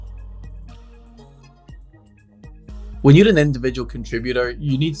When you're an individual contributor,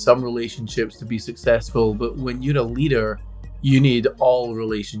 you need some relationships to be successful, but when you're a leader, you need all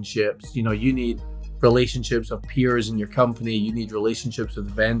relationships. You need relationships of peers in your company, you need relationships with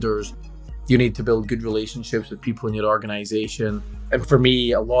vendors, you need to build good relationships with people in your organization. And for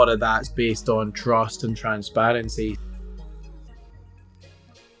me, a lot of that's based on trust and transparency.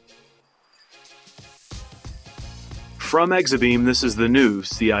 From Exabeam, this is the new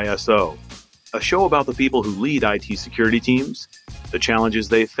CISO, a show about the people who lead IT security teams, the challenges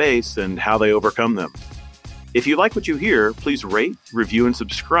they face, and how they overcome them. If you like what you hear, please rate, review, and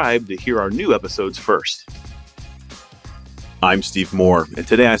subscribe to hear our new episodes first. I'm Steve Moore, and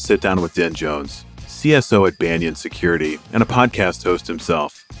today I sit down with Den Jones, CSO at Banyan Security and a podcast host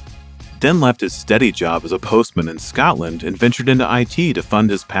himself. Den left his steady job as a postman in Scotland and ventured into IT to fund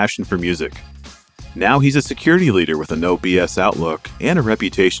his passion for music. Now he's a security leader with a no BS outlook and a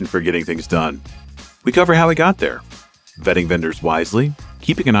reputation for getting things done. We cover how he got there, vetting vendors wisely,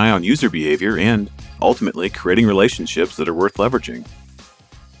 keeping an eye on user behavior, and ultimately creating relationships that are worth leveraging.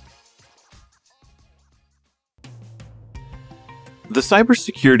 The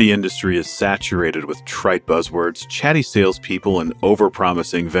cybersecurity industry is saturated with trite buzzwords, chatty salespeople, and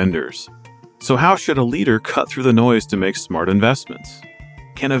overpromising vendors. So how should a leader cut through the noise to make smart investments?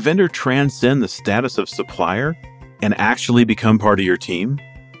 Can a vendor transcend the status of supplier and actually become part of your team?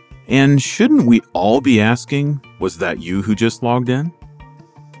 And shouldn't we all be asking, was that you who just logged in?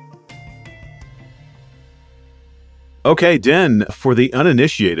 Okay, Den, for the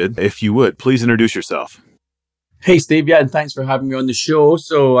uninitiated, if you would, please introduce yourself. Hey, Steve. Yeah, and thanks for having me on the show.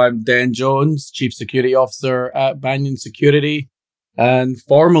 So I'm Den Jones, Chief Security Officer at Banyan Security, and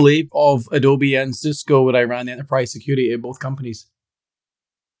formerly of Adobe and Cisco, where I ran enterprise security at both companies.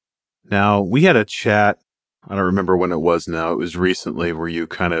 Now, we had a chat, I don't remember when it was now, it was recently, where you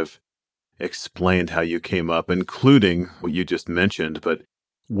kind of explained how you came up, including what you just mentioned, but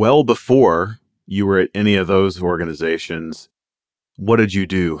well before you were at any of those organizations, what did you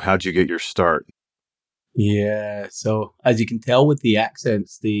do? How'd you get your start? Yeah, so as you can tell with the accent,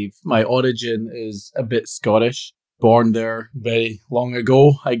 Steve, my origin is a bit Scottish. Born there very long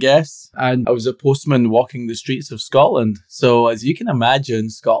ago, I guess. And I was a postman walking the streets of Scotland. So as you can imagine,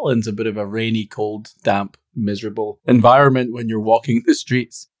 Scotland's a bit of a rainy, cold, damp, miserable environment when you're walking the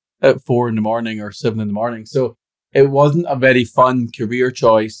streets at 4 a.m. or 7 a.m. So it wasn't a very fun career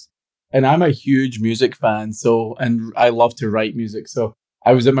choice. And I'm a huge music fan. And I love to write music. So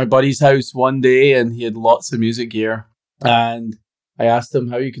I was at my buddy's house one day and he had lots of music gear. And I asked him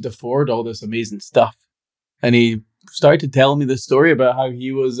how he could afford all this amazing stuff. And he started telling me the story about how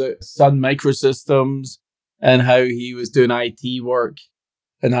he was at Sun Microsystems and how he was doing IT work.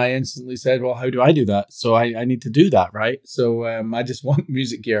 And I instantly said, well, how do I do that? So I need to do that, right? So I just want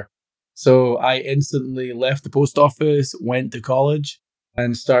music gear. So I instantly left the post office, went to college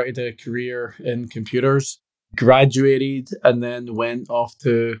and started a career in computers, graduated, and then went off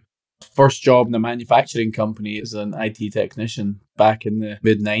to first job in a manufacturing company as an IT technician back in the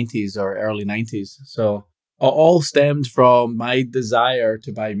mid-90s or early 90s. So it all stemmed from my desire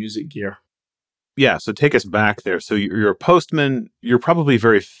to buy music gear. Yeah, so take us back there. So you're a postman, you're probably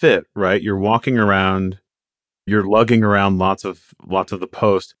very fit, right? You're walking around, you're lugging around lots of the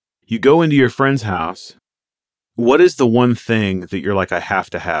post. You go into your friend's house. What is the one thing that you're like, I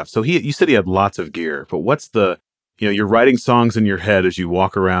have to have? So you said he had lots of gear, but what's you're writing songs in your head as you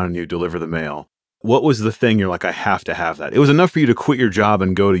walk around and you deliver the mail. What was the thing you're like, I have to have that? It was enough for you to quit your job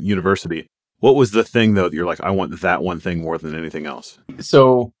and go to university. What was the thing, though, that you're like, I want that one thing more than anything else?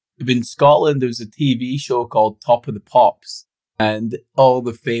 So in Scotland, there was a TV show called Top of the Pops. And all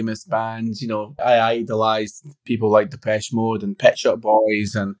the famous bands, I idolized people like Depeche Mode and Pet Shop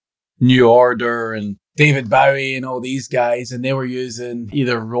Boys and New Order and David Bowie and all these guys. And they were using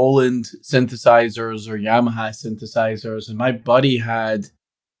either Roland synthesizers or Yamaha synthesizers. And my buddy had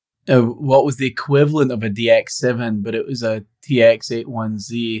what was the equivalent of a DX7, but it was a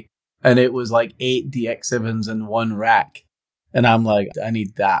TX81Z. And it was like 8 DX7s in one rack. And I'm like, I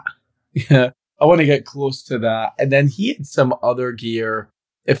need that. I want to get close to that. And then he had some other gear,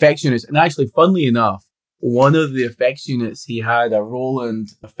 effects units. And actually, funnily enough, one of the effects units, he had a Roland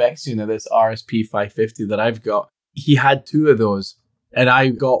effects unit, this RSP-550 that I've got. He had 2 of those. And I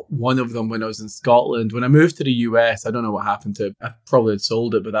got one of them when I was in Scotland. When I moved to the US, I don't know what happened to it. I probably had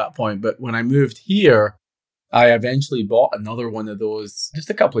sold it by that point. But when I moved here, I eventually bought another one of those just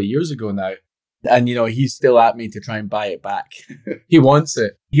a couple of years ago now. And, he's still at me to try and buy it back. He wants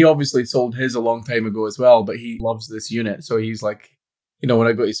it. He obviously sold his a long time ago as well, but he loves this unit. So he's like, when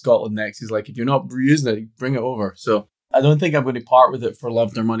I go to Scotland next, he's like, if you're not using it, bring it over. So I don't think I'm going to part with it for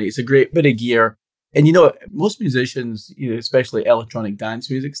love nor money. It's a great bit of gear. And most musicians, especially electronic dance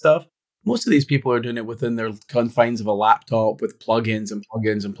music stuff, most of these people are doing it within their confines of a laptop with plugins and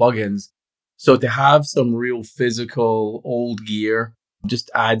plugins and plugins. So to have some real physical old gear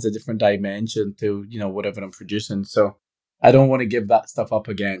just adds a different dimension to, whatever I'm producing. So I don't want to give that stuff up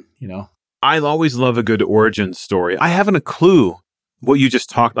again. I always love a good origin story. I haven't a clue what you just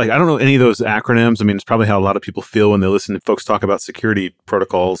talked. Like, I don't know any of those acronyms. I mean, it's probably how a lot of people feel when they listen to folks talk about security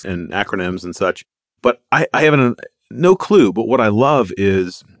protocols and acronyms and such. But I haven't no clue. But what I love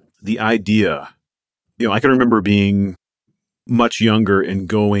is the idea. I can remember being much younger and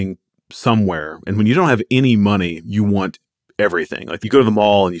going somewhere. And when you don't have any money, you want everything. Like, you go to the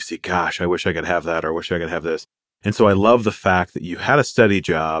mall and you see, gosh, I wish I could have that, or I wish I could have this. And so I love the fact that you had a steady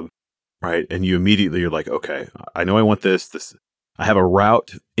job, right? And you immediately, you're like, okay, I know I want this. I have a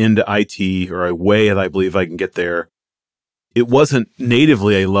route into IT, or a way that I believe I can get there. It wasn't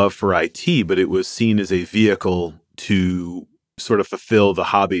natively a love for IT, but it was seen as a vehicle to sort of fulfill the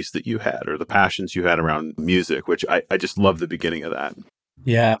hobbies that you had, or the passions you had around music, which I just love the beginning of that.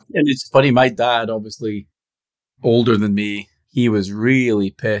 Yeah. And it's funny, my dad, obviously older than me, he was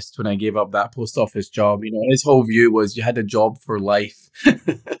really pissed when I gave up that post office job. His whole view was you had a job for life.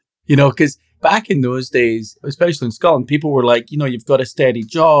 Because back in those days, especially in Scotland, people were like, you've got a steady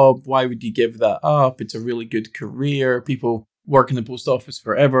job. Why would you give that up? It's a really good career. People work in the post office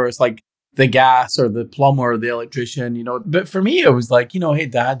forever. It's like the gas or the plumber or the electrician. But for me, it was like, hey,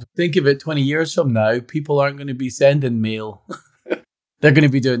 Dad, think of it 20 years from now, people aren't going to be sending mail. They're going to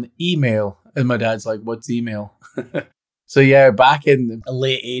be doing email. And my dad's like, what's email? So yeah, back in the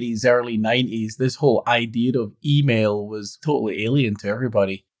late 80s, early 90s, this whole idea of email was totally alien to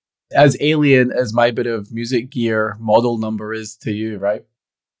everybody. As alien as my bit of music gear model number is to you, right?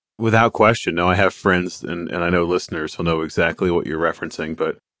 Without question. No, I have friends and I know listeners will know exactly what you're referencing,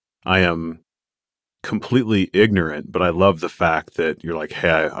 but I am completely ignorant. But I love the fact that you're like,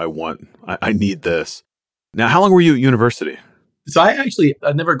 hey, I need this. Now, how long were you at university? So I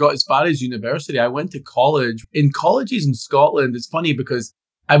never got as far as university. I went to college. In colleges in Scotland, it's funny because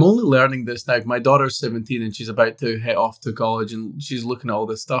I'm only learning this now. My daughter's 17 and she's about to head off to college and she's looking at all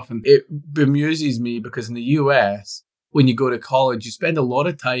this stuff. And it bemuses me because in the US, when you go to college, you spend a lot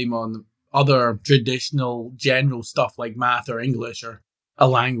of time on other traditional general stuff like math or English or a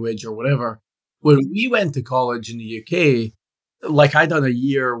language or whatever. When we went to college in the UK, like I done a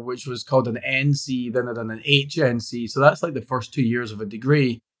year which was called an NC, then I done an HNC. So that's like the first 2 years of a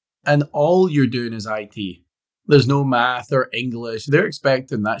degree. And all you're doing is IT. There's no math or English. They're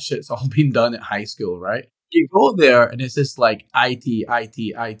expecting that shit's all been done at high school, right? You go there and it's just like IT, IT,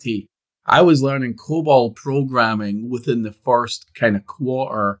 IT. I was learning COBOL programming within the first kind of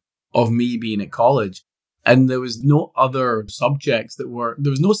quarter of me being at college. And there was no subject that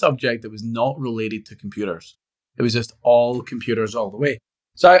was not related to computers. It was just all computers all the way.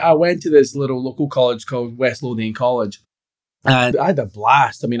 So I went to this little local college called West Lothian College and I had a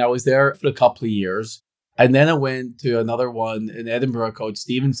blast. I mean, I was there for a couple of years. And then I went to another one in Edinburgh called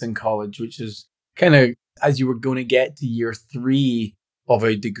Stevenson College, which is kind of as you were going to get to year 3 of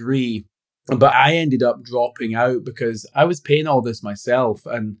a degree. But I ended up dropping out because I was paying all this myself.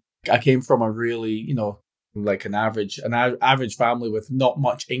 And I came from a really, like an average family with not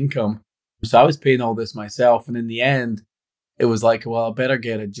much income. So I was paying all this myself. And in the end, it was like, well, I better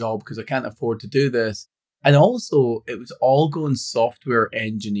get a job because I can't afford to do this. And also, it was all going software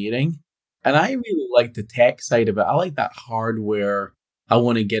engineering. And I really like the tech side of it. I like that hardware. I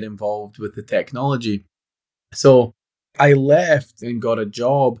want to get involved with the technology. So I left and got a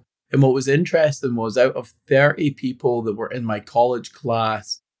job. And what was interesting was out of 30 people that were in my college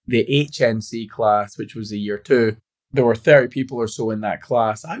class, the HNC class, which was a year 2, there were 30 people or so in that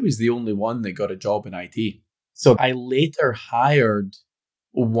class. I was the only one that got a job in IT. So I later hired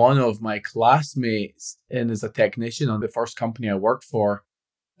one of my classmates in as a technician on the first company I worked for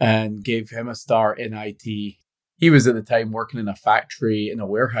and gave him a start in IT. He was at the time working in a factory in a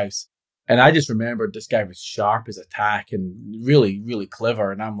warehouse. And I just remembered this guy was sharp as a tack and really, really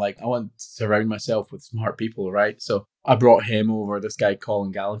clever. And I'm like, I want to surround myself with smart people, right? So I brought him over, this guy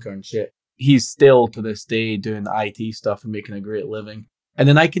Colin Gallagher and shit. He's still to this day doing IT stuff and making a great living. And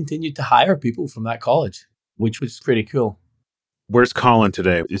then I continued to hire people from that college, which was pretty cool. Where's Colin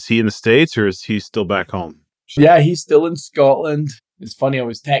today? Is he in the States or is he still back home? Yeah, he's still in Scotland. It's funny, I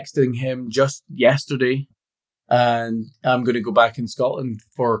was texting him just yesterday and I'm going to go back in Scotland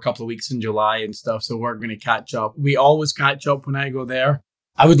for a couple of weeks in July and stuff. So we're going to catch up. We always catch up when I go there.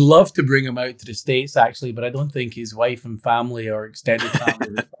 I would love to bring him out to the States, actually, but I don't think his wife and family or extended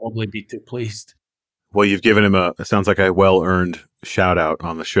family would probably be too pleased. Well, you've given him it sounds like a well-earned shout out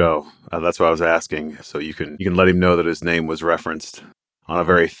on the show. That's what I was asking. So you can let him know that his name was referenced on a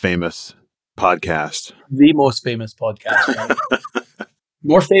very famous podcast. The most famous podcast, right?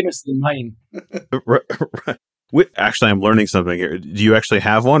 More famous than mine. Right, right. Actually, I'm learning something here. Do you actually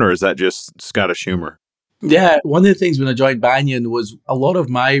have one, or is that just Scottish humor? Yeah, one of the things when I joined Banyan was a lot of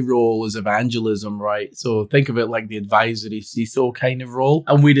my role is evangelism, right? So think of it like the advisory CISO kind of role.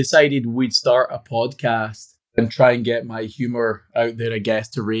 And we decided we'd start a podcast and try and get my humor out there, I guess,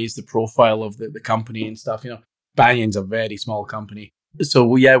 to raise the profile of the company and stuff. You know, Banyan's a very small company. So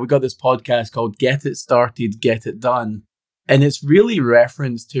we got this podcast called Get It Started, Get It Done. And it's really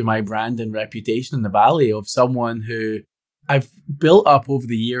reference to my brand and reputation in the Valley of someone who I've built up over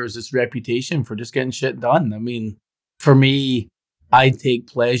the years this reputation for just getting shit done. I mean, for me, I take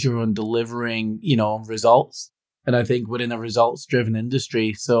pleasure in delivering, results. And I think we're in a results driven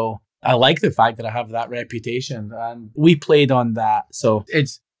industry. So I like the fact that I have that reputation and we played on that. So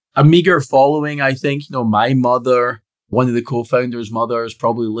it's a meager following. I think, my mother, one of the co-founders' mothers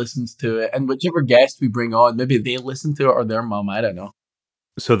probably listens to it. And whichever guest we bring on, maybe they listen to it or their mom. I don't know.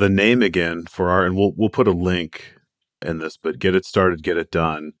 So the name again and we'll put a link in this, but Get It Started, Get It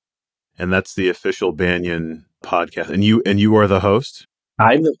Done. And that's the official Banyan podcast. And you are the host?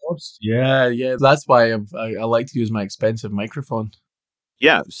 I'm the host. Yeah. That's why I like to use my expensive microphone.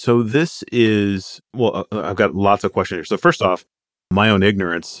 Yeah. So this is, I've got lots of questions here. So first off, my own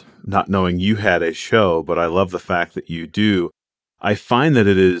ignorance, not knowing you had a show, but I love the fact that you do. I find that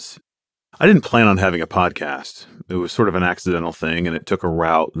I didn't plan on having a podcast. It was sort of an accidental thing, and it took a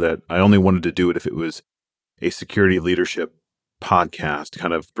route that I only wanted to do it if it was a security leadership podcast,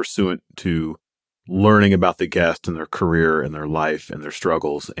 kind of pursuant to learning about the guest and their career and their life and their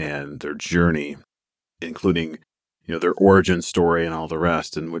struggles and their journey, including, their origin story and all the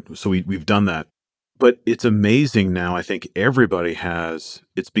rest. And so we've done that. But it's amazing now. I think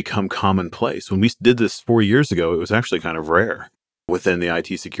it's become commonplace. When we did this 4 years ago, it was actually kind of rare within the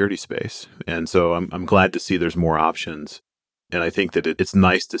IT security space. And so I'm glad to see there's more options. And I think that it's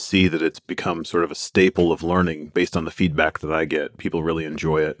nice to see that it's become sort of a staple of learning based on the feedback that I get. People really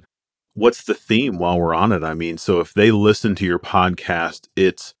enjoy it. What's the theme while we're on it? I mean, so if they listen to your podcast,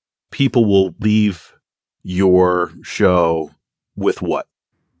 it's people will leave your show with what?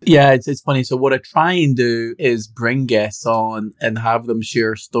 Yeah, it's funny. So what I try and do is bring guests on and have them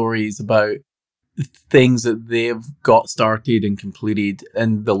share stories about things that they've got started and completed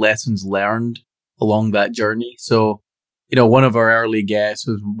and the lessons learned along that journey. So, one of our early guests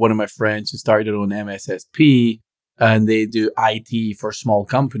was one of my friends who started on MSSP and they do IT for small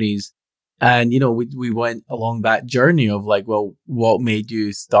companies. And, we went along that journey of like, well, what made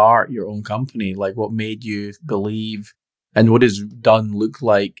you start your own company? Like what made you believe and what does done look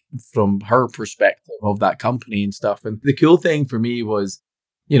like from her perspective of that company and stuff. And the cool thing for me was,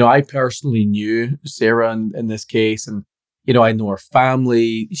 I personally knew Sarah in this case, and, I know her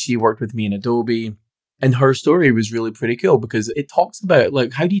family. She worked with me in Adobe, and her story was really pretty cool because it talks about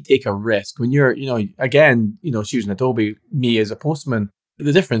like, how do you take a risk when you're, again, she was in Adobe, me as a postman.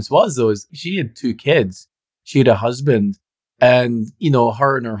 The difference was though, is she had 2 kids. She had a husband and,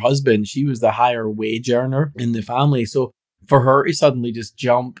 her and her husband, she was the higher wage earner in the family. So for her to suddenly just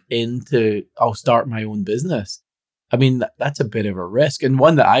jump into, I'll start my own business. I mean, that's a bit of a risk and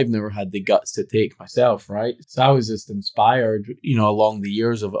one that I've never had the guts to take myself, right? So I was just inspired, along the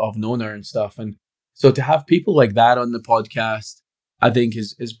years of knowing her and stuff. And so to have people like that on the podcast, I think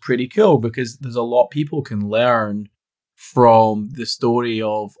is pretty cool because there's a lot people can learn from the story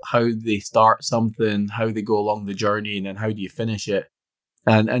of how they start something, how they go along the journey, and then how do you finish it.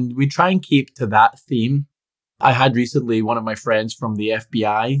 And we try and keep to that theme. I had recently one of my friends from the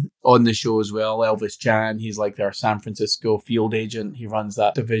FBI on the show as well, Elvis Chan. He's like their San Francisco field agent. He runs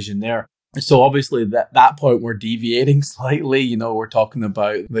that division there. So obviously that point we're deviating slightly. We're talking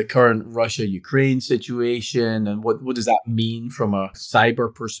about the current Russia-Ukraine situation and what does that mean from a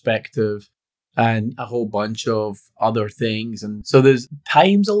cyber perspective and a whole bunch of other things. And so there's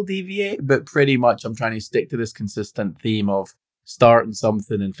times I'll deviate, but pretty much I'm trying to stick to this consistent theme of starting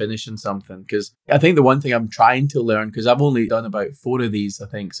something and finishing something. Because I think the one thing I'm trying to learn, because I've only done about 4 of these, I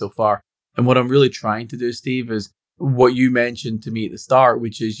think, so far. And what I'm really trying to do, Steve, is what you mentioned to me at the start,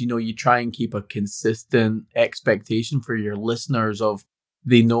 which is, you try and keep a consistent expectation for your listeners of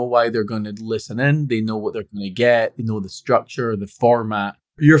they know why they're going to listen in, they know what they're going to get, they know the structure, the format.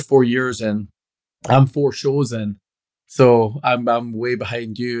 You're 4 years in, I'm 4 shows in. So I'm way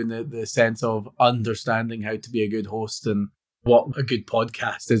behind you in the sense of understanding how to be a good host and what a good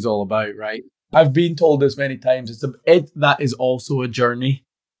podcast is all about, right? I've been told this many times. That is also a journey.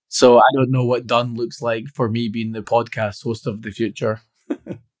 So I don't know what done looks like for me being the podcast host of the future.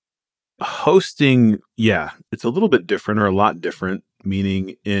 Hosting, yeah, it's a little bit different or a lot different,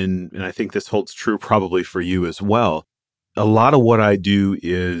 meaning and I think this holds true probably for you as well. A lot of what I do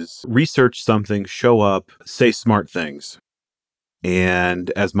is research something, show up, say smart things.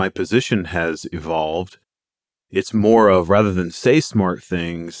 And as my position has evolved, it's more of rather than say smart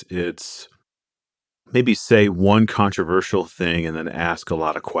things, it's maybe say one controversial thing and then ask a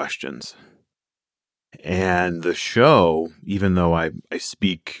lot of questions. And the show, even though I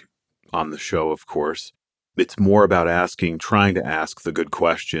speak on the show, of course, it's more about trying to ask the good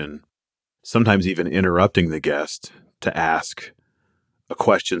question, sometimes even interrupting the guest to ask a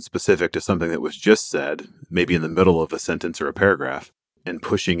question specific to something that was just said, maybe in the middle of a sentence or a paragraph, and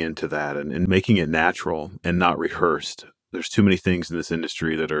pushing into that and making it natural and not rehearsed. There's too many things in this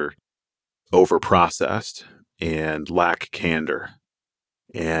industry that are over processed and lack candor.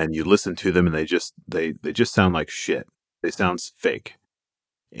 And you listen to them and they just sound like shit. They sound fake.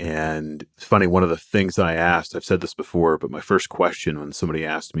 And it's funny, one of the things that I asked, I've said this before, but my first question when somebody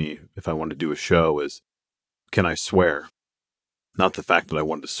asked me if I wanted to do a show is, can I swear? Not the fact that I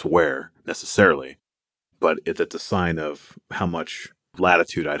wanted to swear necessarily, but it's a sign of how much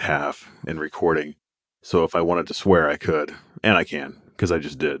latitude I'd have in recording. So if I wanted to swear, I could, and I can, because I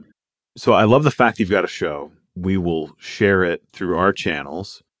just did. So I love the fact you've got a show. We will share it through our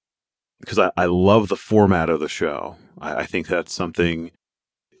channels because I love the format of the show. I think that's something,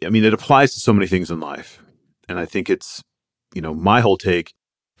 I mean, it applies to so many things in life. And I think it's, my whole take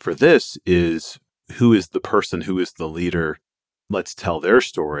for this is who is the person, who is the leader? Let's tell their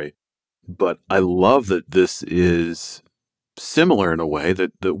story. But I love that this is similar in a way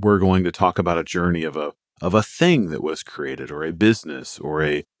that we're going to talk about a journey of a thing that was created or a business or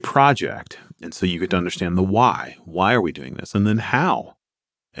a project. And so you get to understand the why. Why are we doing this? And then how?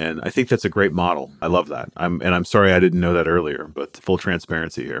 And I think that's a great model. I love that. I'm sorry I didn't know that earlier, but full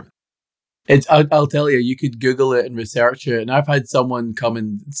transparency here. I'll tell you, you could Google it and research it. And I've had someone come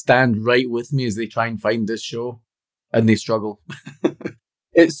and stand right with me as they try and find this show and they struggle.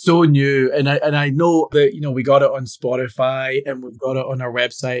 It's so new. And I know that, we got it on Spotify and we've got it on our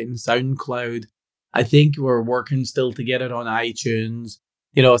website and SoundCloud. I think we're working still to get it on iTunes,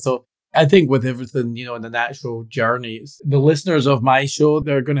 so I think with everything, in the natural journeys, the listeners of my show,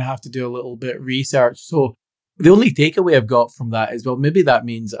 they're going to have to do a little bit of research. So the only takeaway I've got from that is, well, maybe that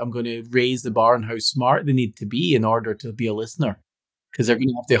means I'm going to raise the bar on how smart they need to be in order to be a listener, because they're going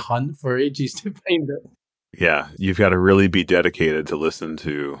to have to hunt for ages to find it. Yeah, you've got to really be dedicated to listen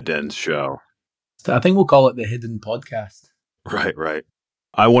to Den's show. So I think we'll call it the Hidden Podcast. Right, right.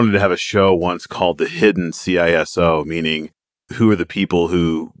 I wanted to have a show once called The Hidden CISO, meaning who are the people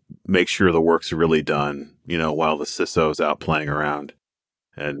who make sure the work's really done, while the CISO's out playing around.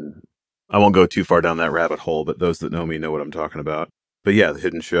 And I won't go too far down that rabbit hole, but those that know me know what I'm talking about. But yeah, The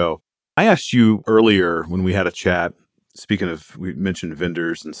Hidden Show. I asked you earlier when we had a chat, speaking of, we mentioned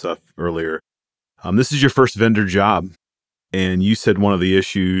vendors and stuff earlier. This is your first vendor job. And you said one of the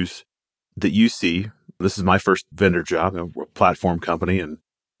issues that you see, this is my first vendor job, we're a platform company and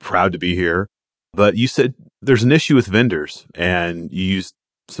proud to be here. But you said there's an issue with vendors and you used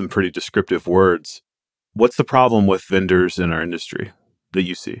some pretty descriptive words. What's the problem with vendors in our industry that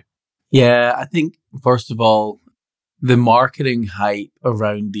you see? Yeah, I think, first of all, the marketing hype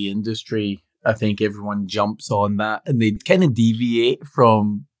around the industry, I think everyone jumps on that and they kind of deviate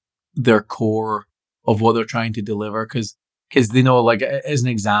from their core of what they're trying to deliver. Because they know, like, as an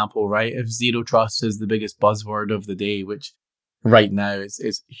example, right? If zero trust is the biggest buzzword of the day, which right now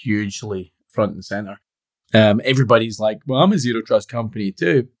is hugely front and center, everybody's like, well, I'm a zero trust company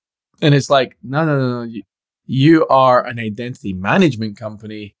too. And it's like, no. You are an identity management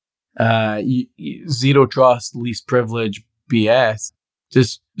company. Zero trust, least privilege, BS.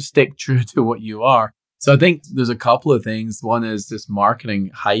 Just stick true to what you are. So I think there's a couple of things. One is this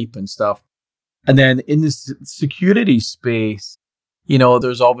marketing hype and stuff. And then in the security space,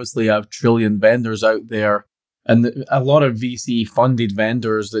 there's obviously a trillion vendors out there and a lot of VC funded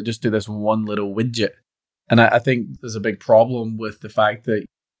vendors that just do this one little widget. And I think there's a big problem with the fact that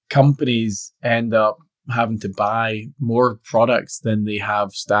companies end up having to buy more products than they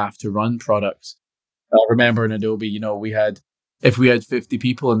have staff to run products. I remember in Adobe, if we had 50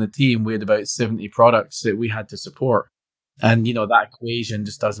 people in the team, we had about 70 products that we had to support. And, that equation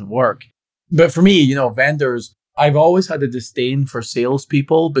just doesn't work. But for me, vendors, I've always had a disdain for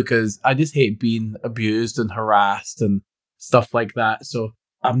salespeople because I just hate being abused and harassed and stuff like that. So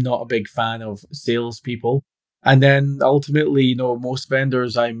I'm not a big fan of salespeople. And then ultimately, most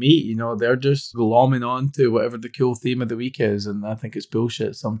vendors I meet, they're just glomming on to whatever the cool theme of the week is. And I think it's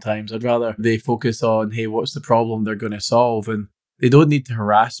bullshit sometimes. I'd rather they focus on, hey, what's the problem they're going to solve? And they don't need to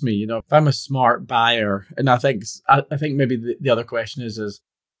harass me. If I'm a smart buyer, and I think maybe the other question is,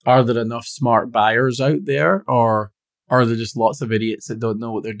 are there enough smart buyers out there, or are there just lots of idiots that don't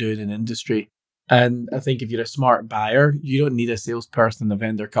know what they're doing in industry? And I think if you're a smart buyer, you don't need a salesperson in a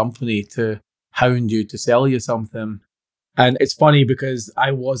vendor company to hound you to sell you something. And it's funny because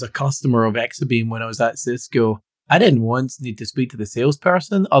I was a customer of Exabeam when I was at Cisco. I didn't once need to speak to the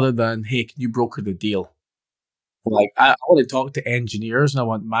salesperson other than, hey, can you broker the deal? Like, I want to talk to engineers, and I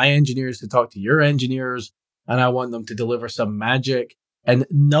want my engineers to talk to your engineers, and I want them to deliver some magic. And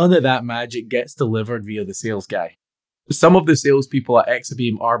none of that magic gets delivered via the sales guy. Some of the salespeople at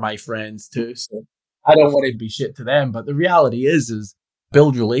Exabeam are my friends too, so I don't want to be shit to them. But the reality is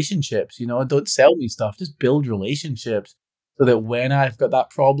build relationships. Don't sell me stuff. Just build relationships so that when I've got that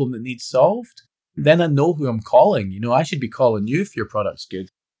problem that needs solved, then I know who I'm calling. I should be calling you if your product's good.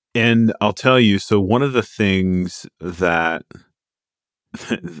 And I'll tell you, so one of the things that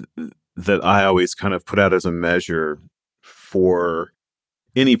that I always kind of put out as a measure for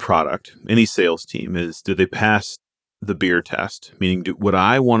any product, any sales team is, do they pass the beer test? Meaning, would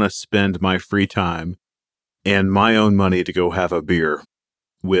I want to spend my free time and my own money to go have a beer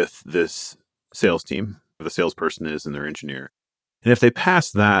with this sales team, where the salesperson is and their engineer? And if they pass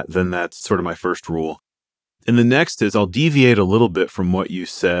that, then that's sort of my first rule. And the next is I'll deviate a little bit from what you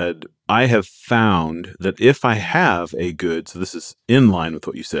said. I have found that if I have a good, so this is in line with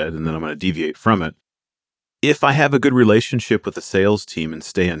what you said, and then I'm going to deviate from it. If I have a good relationship with the sales team and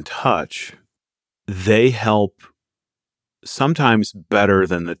stay in touch, they help sometimes better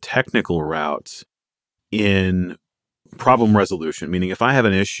than the technical routes in problem resolution. Meaning if I have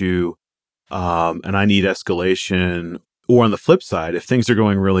an issue and I need escalation, or on the flip side, if things are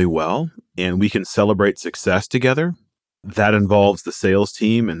going really well and we can celebrate success together, that involves the sales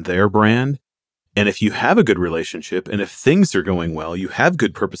team and their brand. And if you have a good relationship and if things are going well, you have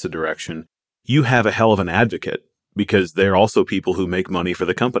good purpose and direction, you have a hell of an advocate because they're also people who make money for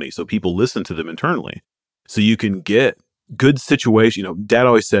the company. So people listen to them internally. So you can get good situation. Dad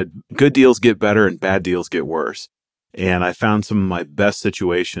always said, good deals get better and bad deals get worse. And I found some of my best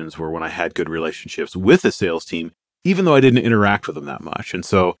situations were when I had good relationships with the sales team, even though I didn't interact with them that much. And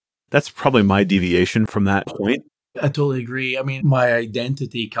so that's probably my deviation from that point. I totally agree. I mean, my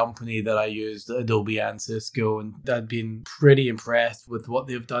identity company that I used, Adobe and Cisco, and I'd been pretty impressed with what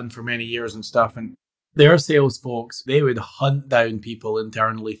they've done for many years and stuff. And their sales folks, they would hunt down people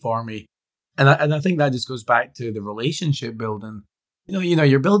internally for me. And I think that just goes back to the relationship building.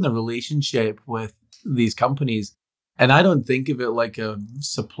 You're building a relationship with these companies. And I don't think of it like a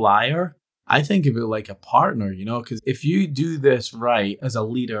supplier. I think of it like a partner, because if you do this right as a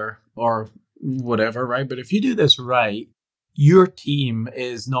leader or whatever, right? But if you do this right, your team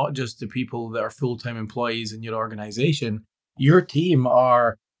is not just the people that are full-time employees in your organization. Your team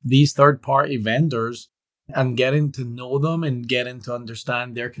are these third-party vendors, and getting to know them and getting to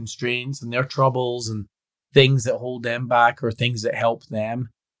understand their constraints and their troubles and things that hold them back or things that help them,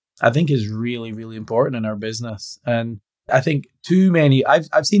 I think is really, really important in our business. And I think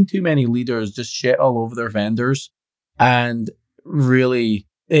I've seen too many leaders just shit all over their vendors, and really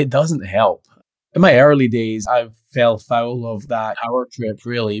it doesn't help. In my early days, I fell foul of that power trip,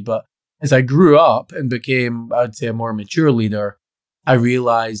 really. But as I grew up and became, I'd say, a more mature leader, I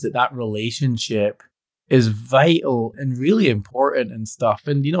realized that relationship is vital and really important and stuff.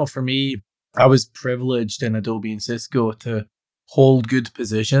 And, for me, I was privileged in Adobe and Cisco to hold good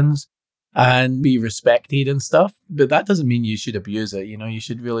positions and be respected and stuff. But that doesn't mean you should abuse it. You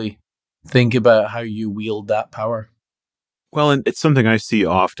should really think about how you wield that power. Well, and it's something I see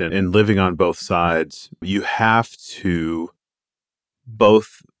often in living on both sides. You have to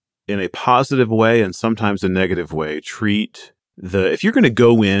both in a positive way and sometimes a negative way treat if you're going to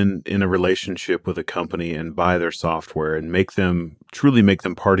go in a relationship with a company and buy their software and truly make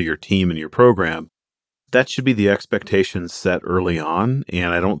them part of your team and your program, that should be the expectations set early on.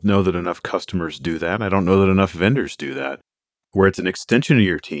 And I don't know that enough customers do that. I don't know that enough vendors do that, where it's an extension of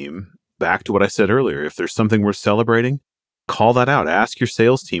your team. Back to what I said earlier, if there's something we're celebrating, call that out. Ask your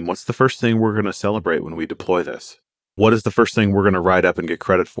sales team, what's the first thing we're going to celebrate when we deploy this? What is the first thing we're going to write up and get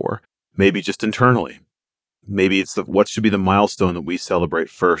credit for? Maybe just internally. Maybe it's what should be the milestone that we celebrate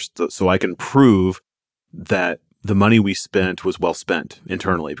first, so I can prove that the money we spent was well spent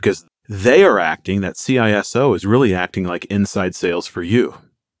internally, because they are acting, that CISO is really acting like inside sales for you,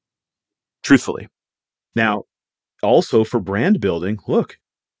 truthfully. Now, also for brand building, look,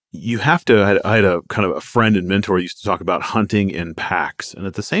 You have to, I had a kind of a friend and mentor who used to talk about hunting in packs. And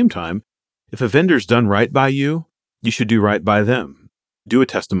at the same time, if a vendor's done right by you, you should do right by them. Do a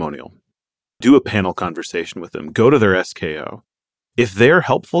testimonial, do a panel conversation with them, go to their SKO. If they're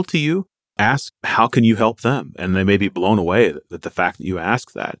helpful to you, ask, how can you help them? And they may be blown away at the fact that you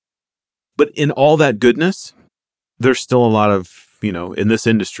ask that. But in all that goodness, there's still a lot of, in this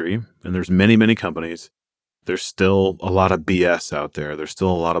industry, and there's many, many companies, there's still a lot of BS out there. There's still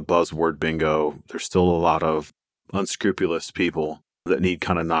a lot of buzzword bingo. There's still a lot of unscrupulous people that need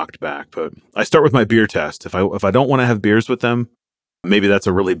kind of knocked back. But I start with my beer test. If I don't want to have beers with them, maybe that's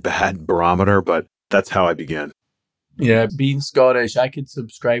a really bad barometer, but that's how I begin. Yeah, being Scottish, I could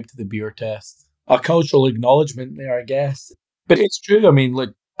subscribe to the beer test. A cultural acknowledgement there, I guess. But it's true. I mean,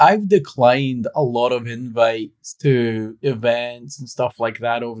 look, I've declined a lot of invites to events and stuff like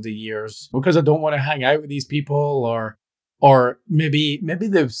that over the years because I don't want to hang out with these people, or maybe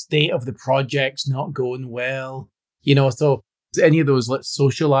the state of the project's not going well. So any of those, let's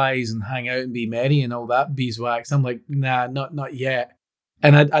socialize and hang out and be merry and all that beeswax. I'm like, nah, not yet.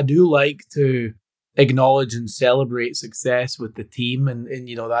 And I do like to acknowledge and celebrate success with the team, and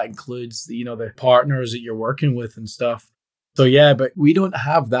that includes the partners that you're working with and stuff. So yeah, but we don't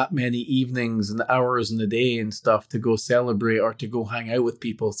have that many evenings and hours in the day and stuff to go celebrate or to go hang out with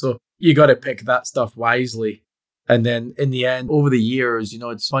people. So you got to pick that stuff wisely. And then in the end, over the years,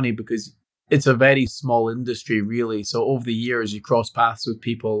 it's funny because it's a very small industry, really. So over the years, you cross paths with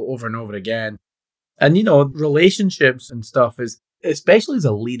people over and over again. And, relationships and stuff is, especially as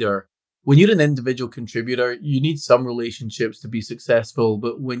a leader, when you're an individual contributor, you need some relationships to be successful.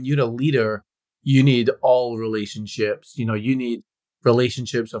 But when you're a leader, you need all relationships. You need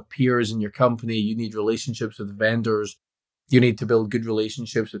relationships of peers in your company. You need relationships with vendors. You need to build good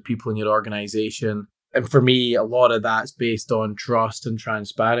relationships with people in your organization. And for me, a lot of that's based on trust and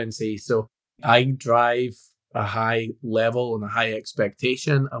transparency. So I drive a high level and a high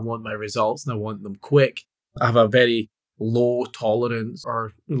expectation. I want my results and I want them quick. I have a very low tolerance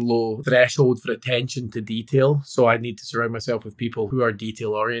or low threshold for attention to detail. So I need to surround myself with people who are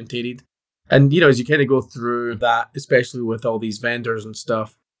detail orientated. And, as you kind of go through that, especially with all these vendors and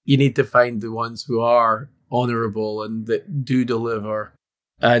stuff, you need to find the ones who are honorable and that do deliver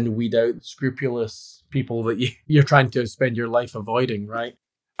and weed out scrupulous people that you're trying to spend your life avoiding, right?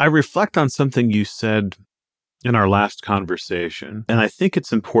 I reflect on something you said in our last conversation, and I think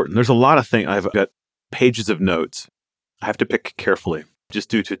it's important. There's a lot of things. I've got pages of notes. I have to pick carefully just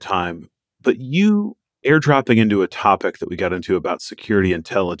due to time. But you airdropping into a topic that we got into about security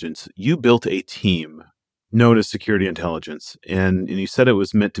intelligence, you built a team known as security intelligence, and you said it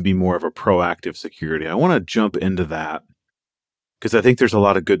was meant to be more of a proactive security. I want to jump into that because I think there's a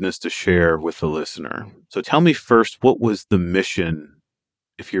lot of goodness to share with the listener. So tell me first, what was the mission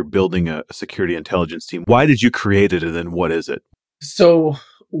if you're building a security intelligence team? Why did you create it, and then what is it? So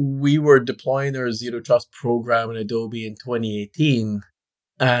we were deploying our Zero Trust program in Adobe in 2018.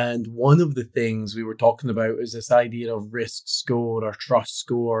 And one of the things we were talking about is this idea of risk score or trust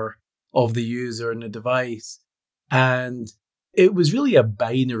score of the user and the device. And it was really a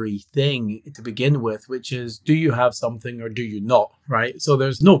binary thing to begin with, which is, do you have something or do you not, right? So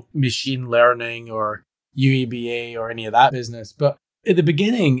there's no machine learning or UEBA or any of that business. But at the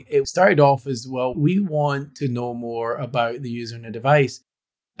beginning, it started off as, well, we want to know more about the user and the device.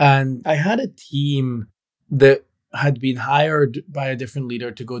 And I had a team that had been hired by a different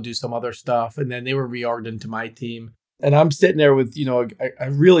leader to go do some other stuff. And then they were reorged into my team. And I'm sitting there with,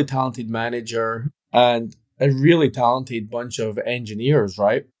 a really talented manager and a really talented bunch of engineers,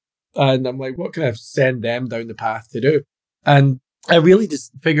 right? And I'm like, what can I send them down the path to do? And I really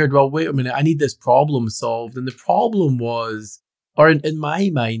just figured, well, wait a minute, I need this problem solved. And the problem was, or in my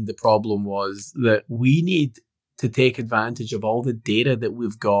mind, the problem was that we need to take advantage of all the data that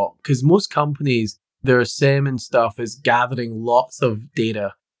we've got. Because most companies, their SIM and stuff is gathering lots of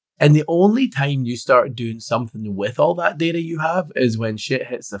data. And the only time you start doing something with all that data you have is when shit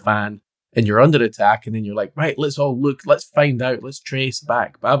hits the fan and you're under attack. And then you're like, right, let's all look, let's find out, let's trace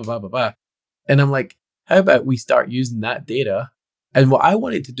back, blah, blah, blah, blah, blah. And I'm like, how about we start using that data? And what I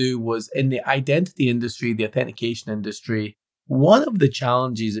wanted to do was, in the identity industry, the authentication industry, one of the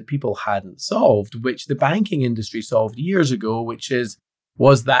challenges that people hadn't solved, which the banking industry solved years ago, which is,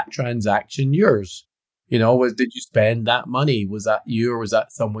 was that transaction yours? Did you spend that money? Was that you or was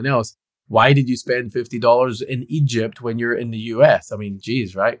that someone else? Why did you spend $50 in Egypt when you're in the US? I mean,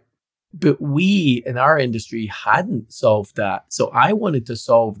 geez, right? But we in our industry hadn't solved that. So I wanted to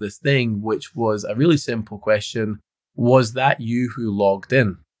solve this thing, which was a really simple question. Was that you who logged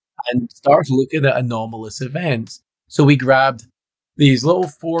in? And start looking at anomalous events. So we grabbed these little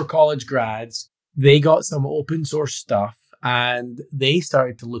 4 college grads, they got some open source stuff and they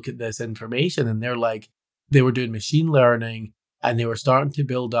started to look at this information and they're like, they were doing machine learning and they were starting to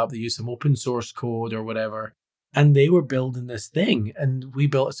build up, they used some open source code or whatever. And they were building this thing. And we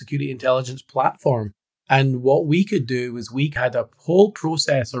built a security intelligence platform. And what we could do was we had a whole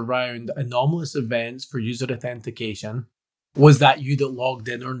process around anomalous events for user authentication. Was that you that logged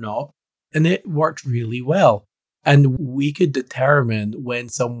in or not? And it worked really well. And we could determine when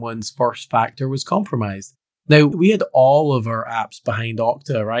someone's first factor was compromised. Now, we had all of our apps behind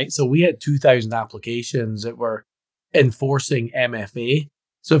Okta, right? So we had 2,000 applications that were enforcing MFA.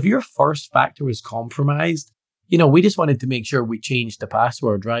 So if your first factor was compromised, we just wanted to make sure we changed the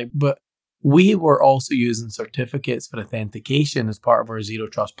password, right? But we were also using certificates for authentication as part of our Zero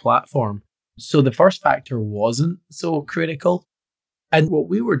Trust platform. So the first factor wasn't so critical. And what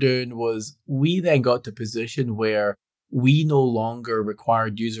we were doing was we then got to a position where we no longer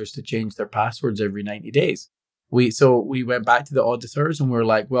required users to change their passwords every 90 days. So we went back to the auditors and we were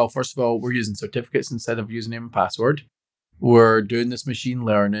like, well, first of all, we're using certificates instead of username and password. We're doing this machine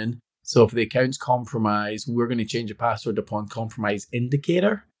learning. So if the account's compromised, we're going to change the password upon compromise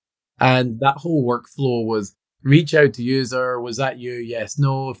indicator. And that whole workflow was reach out to user. Was that you? Yes,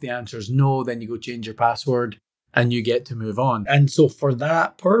 no. If the answer is no, then you go change your password and you get to move on. And so for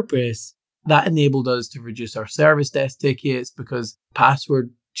that purpose, that enabled us to reduce our service desk tickets because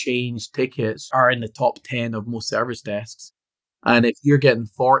password change tickets are in the top 10 of most service desks. And if you're getting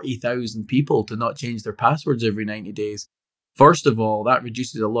 40,000 people to not change their passwords every 90 days, first of all, that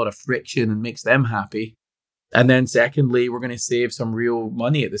reduces a lot of friction and makes them happy. And then secondly, we're going to save some real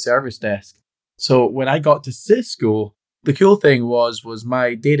money at the service desk. So when I got to Cisco, the cool thing was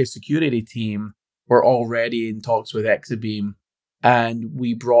my data security team were already in talks with Exabeam, and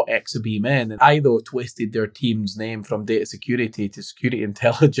we brought Exabeam in. And I, though, twisted their team's name from data security to security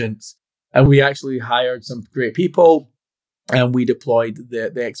intelligence. And we actually hired some great people and we deployed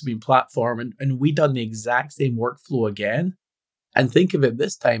the Exabeam platform and we done the exact same workflow again. And think of it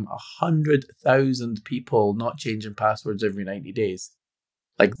this time, 100,000 people not changing passwords every 90 days.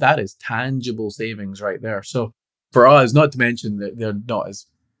 Like that is tangible savings right there. So for us, not to mention that they're not as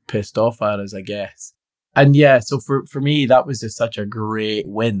pissed off at us, I guess. And yeah, so for me, that was just such a great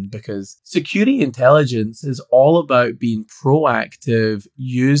win because security intelligence is all about being proactive,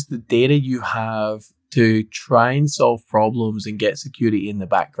 use the data you have to try and solve problems and get security in the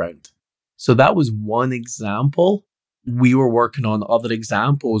background. So that was one example. We were working on other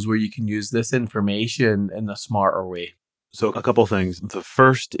examples where you can use this information in a smarter way. So a couple things. The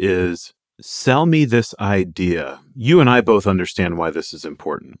first is sell me this idea. You and I both understand why this is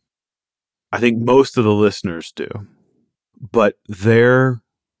important. I think most of the listeners do, but their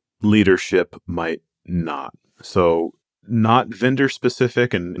leadership might not. So not vendor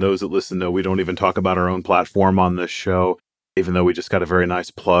specific, and those that listen know we don't even talk about our own platform on this show, even though we just got a very nice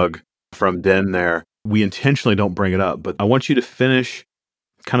plug from Den there. We intentionally don't bring it up, but I want you to finish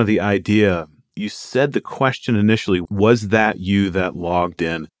kind of the idea. You said the question initially, was that you that logged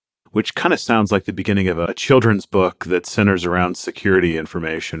in? Which kind of sounds like the beginning of a children's book that centers around security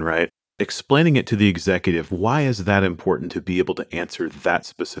information, right? Explaining it to the executive, why is that important to be able to answer that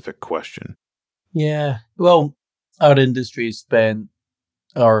specific question? Yeah, well, our industry spent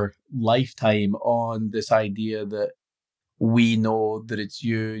our lifetime on this idea that we know that it's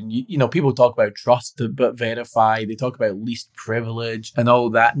you. And, people talk about trust but verify. They talk about least privilege and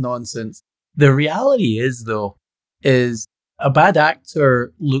all that nonsense. The reality is, though, is a bad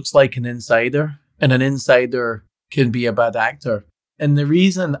actor looks like an insider and an insider can be a bad actor. And the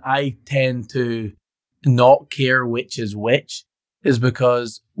reason I tend to not care which is which is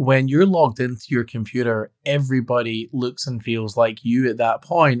because when you're logged into your computer, everybody looks and feels like you at that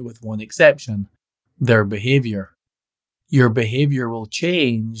point, with one exception, their behavior. Your behavior will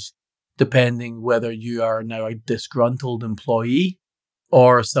change depending whether you are now a disgruntled employee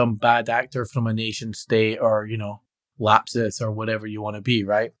or some bad actor from a nation state or, lapsus or whatever you want to be,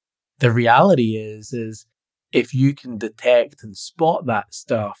 right? The reality is if you can detect and spot that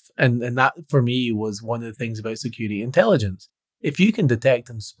stuff, and that for me was one of the things about security intelligence. If you can detect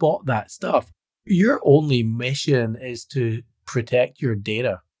and spot that stuff, your only mission is to protect your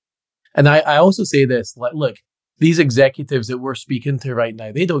data. And I also say this, like, look, these executives that we're speaking to right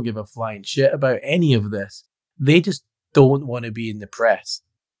now, they don't give a flying shit about any of this. They just don't want to be in the press.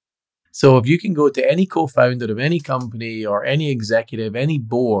 So if you can go to any co-founder of any company or any executive, any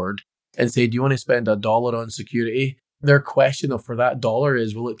board, and say, do you want to spend $1 on security? Their question for that dollar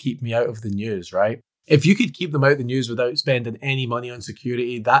is, will it keep me out of the news, right? If you could keep them out of the news without spending any money on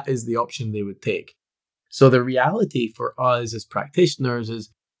security, that is the option they would take. So the reality for us as practitioners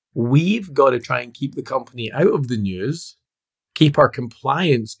is we've got to try and keep the company out of the news, keep our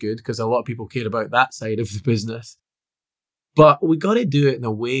compliance good, because a lot of people care about that side of the business. But we got to do it in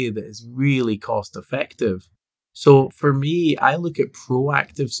a way that is really cost effective. So for me, I look at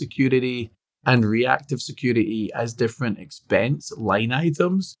proactive security and reactive security as different expense line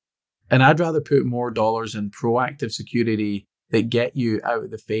items. And I'd rather put more dollars in proactive security that get you out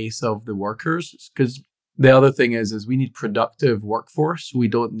of the face of the workers. Because the other thing is we need productive workforce. We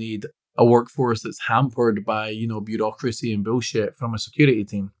don't need a workforce that's hampered by, bureaucracy and bullshit from a security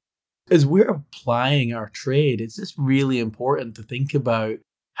team. As we're applying our trade, it's just really important to think about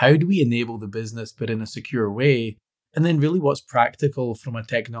how do we enable the business, but in a secure way? And then really what's practical from a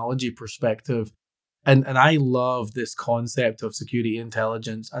technology perspective. And I love this concept of security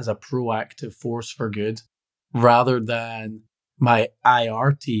intelligence as a proactive force for good rather than my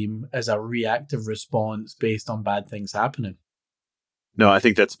IR team as a reactive response based on bad things happening. No, I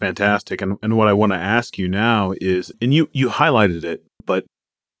think that's fantastic. And what I want to ask you now is, and you highlighted it, but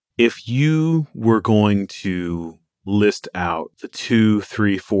if you were going to list out the 2,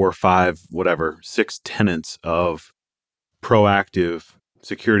 3, 4, 5, whatever, 6 tenets of proactive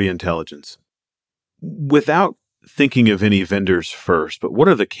security intelligence, without thinking of any vendors first, but what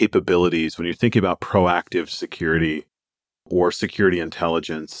are the capabilities when you're thinking about proactive security or security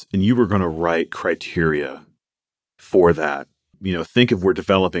intelligence, and you were going to write criteria for that? Think if we're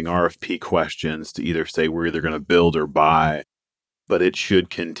developing RFP questions to either say we're either going to build or buy, but it should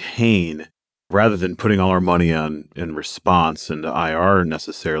contain, rather than putting all our money in response and IR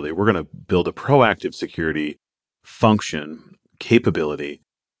necessarily, we're going to build a proactive security function capability.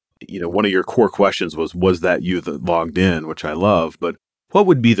 One of your core questions was that you that logged in, which I love, but what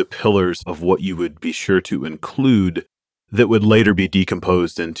would be the pillars of what you would be sure to include that would later be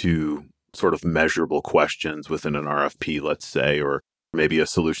decomposed into sort of measurable questions within an RFP, let's say, or maybe a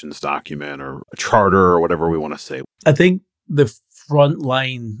solutions document or a charter or whatever we want to say? I think the front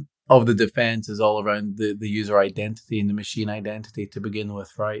line of the defense is all around the user identity and the machine identity to begin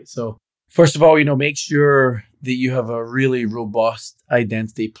with, right? So first of all, make sure that you have a really robust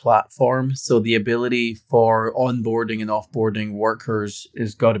identity platform. So the ability for onboarding and offboarding workers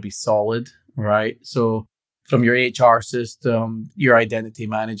is got to be solid, right? So from your HR system, your identity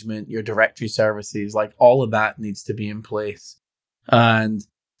management, your directory services, like all of that needs to be in place. And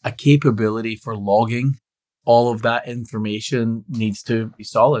a capability for logging all of that information needs to be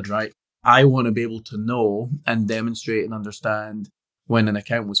solid, right? I want to be able to know and demonstrate and understand when an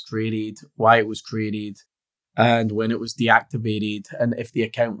account was created, why it was created, and when it was deactivated, and if the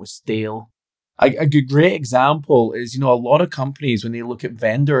account was stale. A good great example is, a lot of companies, when they look at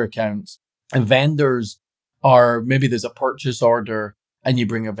vendor accounts, and vendors are, maybe there's a purchase order and you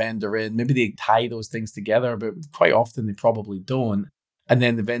bring a vendor in, maybe they tie those things together, but quite often they probably don't. And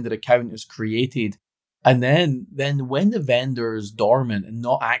then the vendor account is created. And then when the vendor is dormant and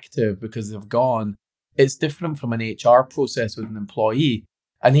not active because they've gone, it's different from an HR process with an employee.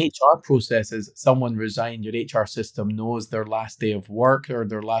 An HR process is someone resigned, your HR system knows their last day of work or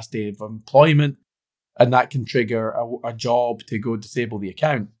their last day of employment, and that can trigger a job to go disable the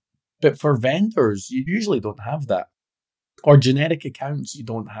account. But for vendors, you usually don't have that. Or generic accounts, you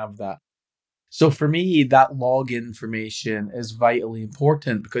don't have that. So for me, that log information is vitally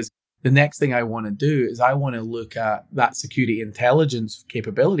important because the next thing I want to do is I want to look at that security intelligence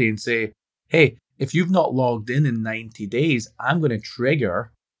capability and say, hey, if you've not logged in 90 days, I'm going to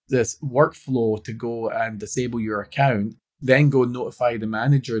trigger this workflow to go and disable your account, then go notify the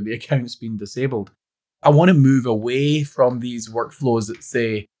manager the account's been disabled. I want to move away from these workflows that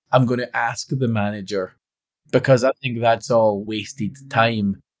say, I'm going to ask the manager, because I think that's all wasted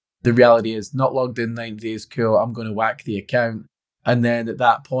time. The reality is, not logged in 90 days, cool, I'm going to whack the account. And then at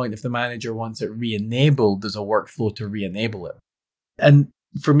that point, if the manager wants it re-enabled, there's a workflow to re-enable it. And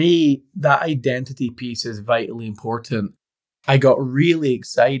for me, that identity piece is vitally important. I got really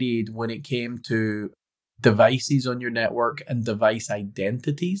excited when it came to devices on your network and device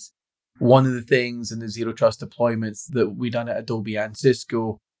identities. One of the things in the zero trust deployments that we done at Adobe and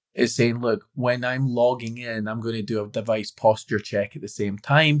Cisco is saying, look, when I'm logging in, I'm going to do a device posture check at the same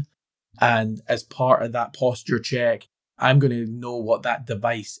time. And as part of that posture check, I'm going to know what that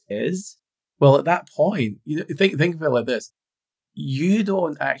device is. Well, at that point, think of it like this. You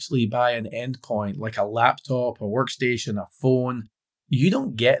don't actually buy an endpoint like a laptop, a workstation, a phone. You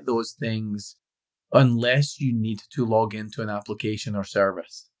don't get those things unless you need to log into an application or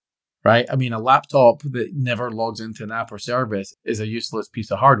service, right? I mean, a laptop that never logs into an app or service is a useless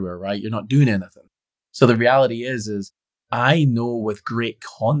piece of hardware, right? You're not doing anything. So the reality is I know with great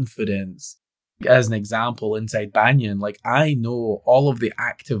confidence As an example, inside Banyan, like I know all of the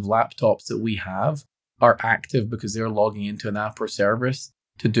active laptops that we have are active because they're logging into an app or service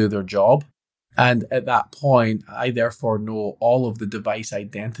to do their job. And at that point, I therefore know all of the device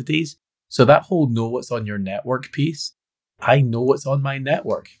identities. So that whole know what's on your network piece, I know what's on my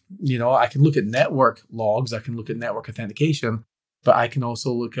network. I can look at network logs, I can look at network authentication, but I can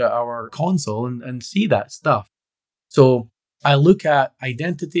also look at our console and see that stuff. So I look at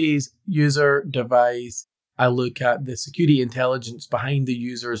identities, user, device. I look at the security intelligence behind the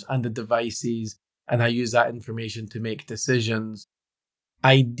users and the devices, and I use that information to make decisions.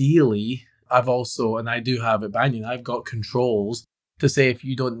 Ideally, I've also, and I do have at Banyan, I've got controls to say if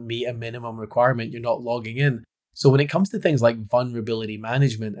you don't meet a minimum requirement, you're not logging in. So when it comes to things like vulnerability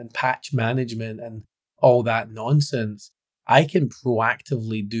management and patch management and all that nonsense, I can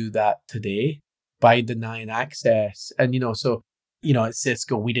proactively do that today by denying access. And, at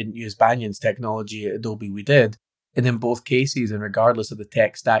Cisco, we didn't use Banyan's technology. At Adobe, we did. And in both cases, and regardless of the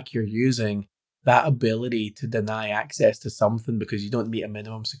tech stack you're using, that ability to deny access to something because you don't meet a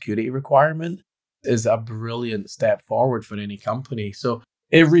minimum security requirement is a brilliant step forward for any company. So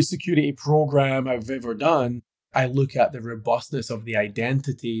every security program I've ever done, I look at the robustness of the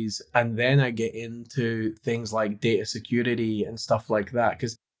identities and then I get into things like data security and stuff like that.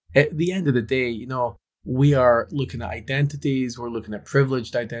 Because at the end of the day, we are looking at identities, we're looking at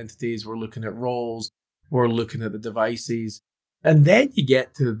privileged identities, we're looking at roles, we're looking at the devices. And then you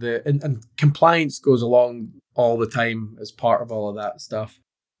get to and compliance goes along all the time as part of all of that stuff.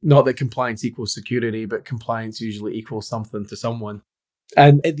 Not that compliance equals security, but compliance usually equals something to someone.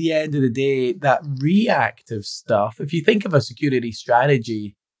 And at the end of the day, that reactive stuff, if you think of a security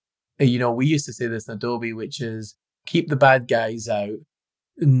strategy, we used to say this in Adobe, which is keep the bad guys out,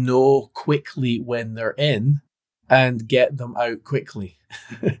 know quickly when they're in, and get them out quickly.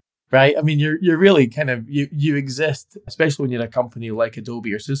 Right? I mean, you're really kind of you exist, especially when you're a company like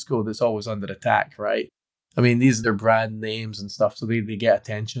Adobe or Cisco that's always under attack, right? I mean, these are their brand names and stuff, so they get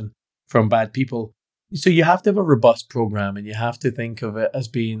attention from bad people. So you have to have a robust program, and you have to think of it as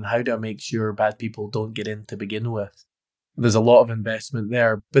being how do I make sure bad people don't get in to begin with. There's a lot of investment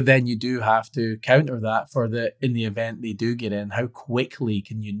there, but then you do have to counter that in the event they do get in. How quickly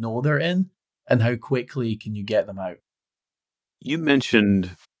can you know they're in, and how quickly can you get them out? You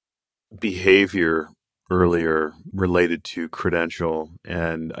mentioned behavior earlier related to credential,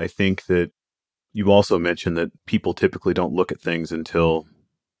 and I think that you also mentioned that people typically don't look at things until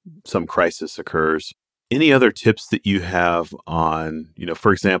some crisis occurs. Any other tips that you have on,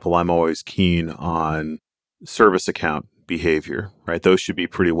 for example, I'm always keen on service account behavior, right? Those should be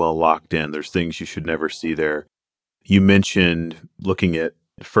pretty well locked in. There's things you should never see there. You mentioned looking at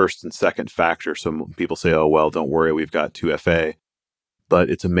first and second factor. So people say, oh, well, don't worry, we've got 2FA. But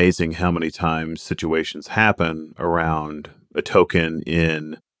it's amazing how many times situations happen around a token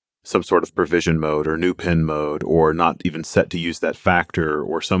in some sort of provision mode or new pin mode, or not even set to use that factor,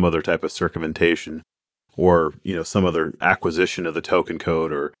 or some other type of circumventation, or some other acquisition of the token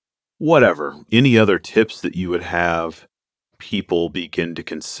code or whatever. Any other tips that you would have people begin to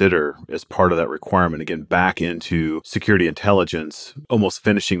consider as part of that requirement? Again, back into security intelligence, almost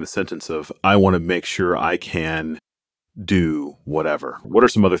finishing the sentence of, I want to make sure I can do whatever. What are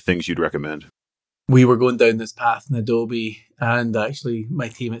some other things you'd recommend? We were going down this path in Adobe and actually my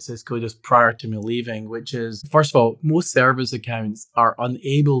team at Cisco just prior to me leaving, which is, first of all, most service accounts are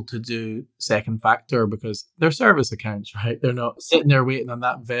unable to do second factor because they're service accounts, right? They're not sitting there waiting on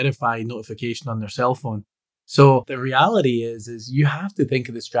that verify notification on their cell phone. So the reality is you have to think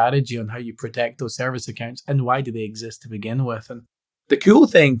of the strategy on how you protect those service accounts and why do they exist to begin with. And the cool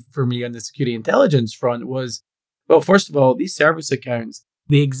thing for me on the security intelligence front was, well, first of all, these service accounts,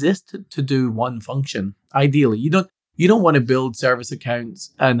 they exist to do one function. Ideally, you don't want to build service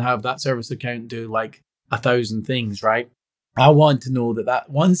accounts and have that service account do like 1,000 things, right? I want to know that that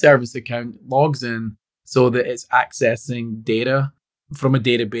one service account logs in so that it's accessing data from a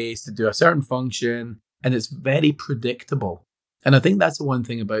database to do a certain function, and it's very predictable. And I think that's the one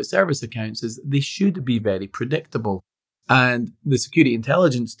thing about service accounts is they should be very predictable. And the security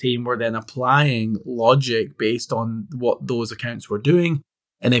intelligence team were then applying logic based on what those accounts were doing.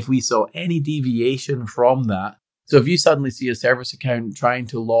 And if we saw any deviation from that, so if you suddenly see a service account trying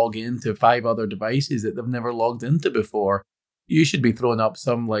to log into 5 other devices that they've never logged into before, you should be throwing up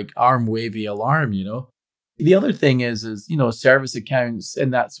some like arm wavy alarm. The other thing is, service accounts,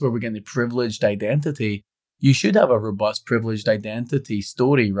 and that's where we're getting the privileged identity. You should have a robust privileged identity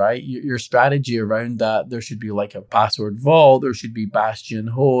story, right? Your strategy around that, there should be like a password vault, there should be bastion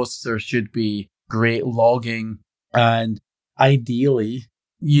hosts, there should be great logging. And ideally,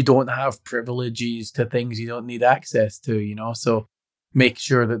 you don't have privileges to things you don't need access to, so make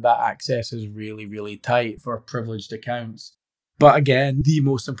sure that that access is really, really tight for privileged accounts. But again, the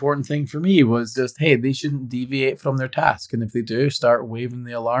most important thing for me was just, hey, they shouldn't deviate from their task. And if they do, start waving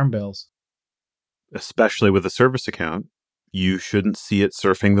the alarm bells. Especially with a service account, you shouldn't see it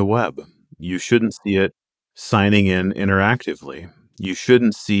surfing the web. You shouldn't see it signing in interactively. You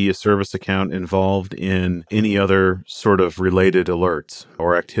shouldn't see a service account involved in any other sort of related alerts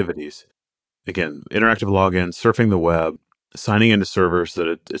or activities. Again, interactive login, surfing the web, signing into servers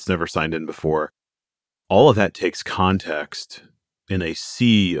that it's never signed in before. All of that takes context in a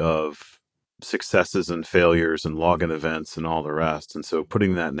sea of successes and failures and login events and all the rest. And so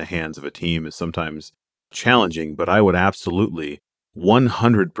putting that in the hands of a team is sometimes challenging, but I would absolutely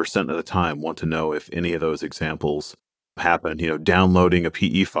 100% of the time want to know if any of those examples happen. Downloading a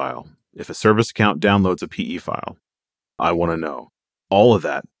PE file. If a service account downloads a PE file, I want to know all of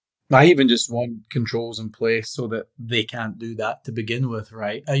that. I even just want controls in place so that they can't do that to begin with,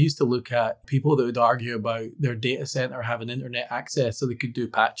 right? I used to look at people that would argue about their data center having internet access so they could do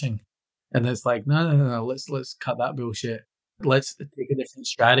patching. And it's like, no, let's cut that bullshit. Let's take a different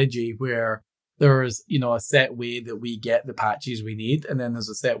strategy where there's, a set way that we get the patches we need, and then there's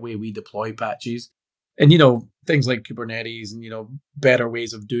a set way we deploy patches. And things like Kubernetes and better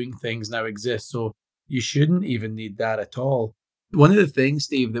ways of doing things now exist. So you shouldn't even need that at all. One of the things,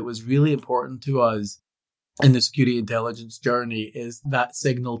 Steve, that was really important to us in the security intelligence journey is that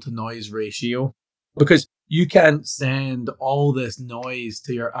signal to noise ratio, because you can't send all this noise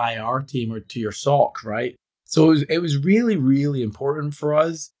to your IR team or to your SOC, right? So it was really, really important for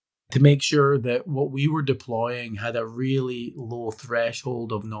us to make sure that what we were deploying had a really low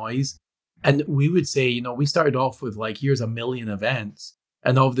threshold of noise. And we would say, we started off with like, here's 1,000,000 events.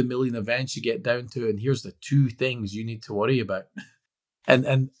 And of the 1,000,000 events you get down to, and here's the 2 things you need to worry about.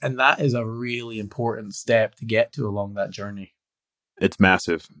 And that is a really important step to get to along that journey. It's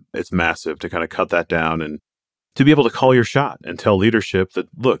massive. It's massive to kind of cut that down and to be able to call your shot and tell leadership that,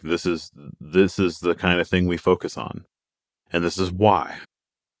 look, this is the kind of thing we focus on. And this is why.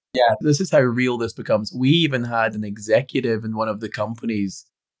 Yeah, this is how real this becomes. We even had an executive in one of the companies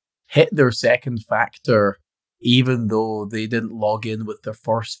hit their second factor, even though they didn't log in with their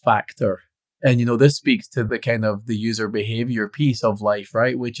first factor. And, this speaks to the kind of the user behavior piece of life,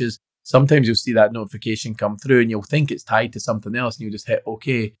 right? Which is sometimes you'll see that notification come through and you'll think it's tied to something else and you just hit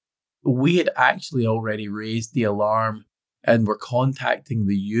OK. We had actually already raised the alarm and were contacting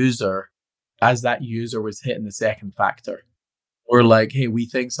the user as that user was hitting the second factor. We're like, hey, we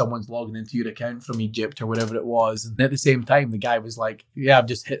think someone's logging into your account from Egypt or whatever it was. And at the same time, the guy was like, yeah, I've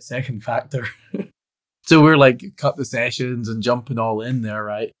just hit second factor. So we're like, cut the sessions and jumping all in there,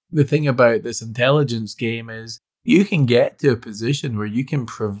 right? The thing about this intelligence game is you can get to a position where you can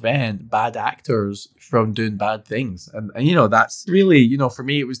prevent bad actors from doing bad things. And that's really, for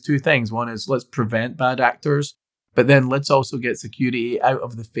me, it was 2 things. One is let's prevent bad actors, but then let's also get security out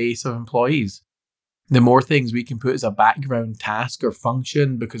of the face of employees. The more things we can put as a background task or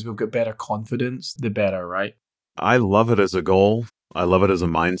function because we've got better confidence, the better, right? I love it as a goal. I love it as a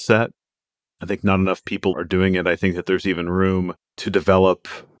mindset. I think not enough people are doing it. I think that there's even room to develop,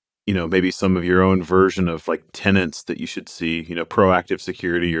 maybe some of your own version of like tenets that you should see. Proactive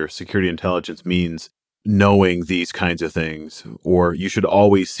security or security intelligence means knowing these kinds of things, or you should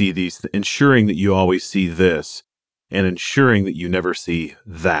always see these, ensuring that you always see this and ensuring that you never see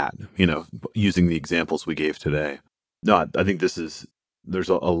that, using the examples we gave today. No, I think there's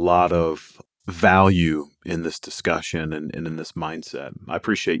a lot of value in this discussion and in this mindset. I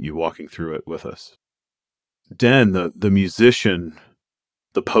appreciate you walking through it with us. Den, the musician,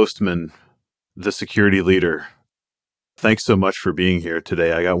 the postman, the security leader, thanks so much for being here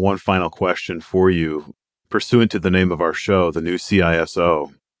today. I got one final question for you. Pursuant to the name of our show, the new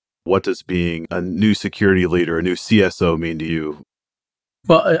CISO, what does being a new security leader, a new CSO mean to you?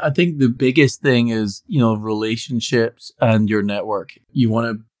 Well, I think the biggest thing is, relationships and your network. You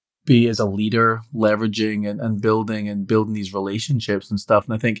want to be as a leader, leveraging and building these relationships and stuff.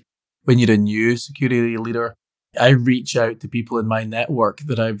 And I think when you're a new security leader, I reach out to people in my network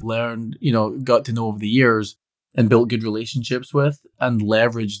that I've learned, got to know over the years and built good relationships with and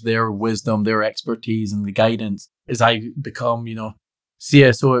leverage their wisdom, their expertise and the guidance as I become,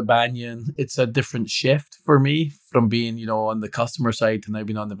 CSO at Banyan. It's a different shift for me from being, on the customer side to now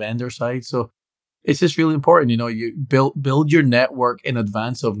being on the vendor side. So it's just really important, you build your network in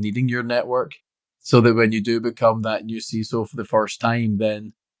advance of needing your network so that when you do become that new CISO for the first time,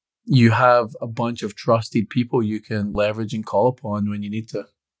 then you have a bunch of trusted people you can leverage and call upon when you need to.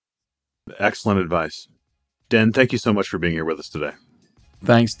 Excellent advice. Den, thank you so much for being here with us today.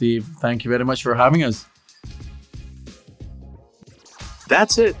 Thanks, Steve. Thank you very much for having us.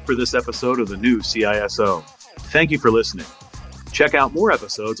 That's it for this episode of the new CISO. Thank you for listening. Check out more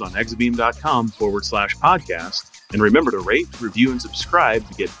episodes on exabeam.com/podcast. And remember to rate, review, and subscribe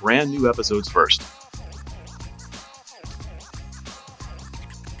to get brand new episodes first.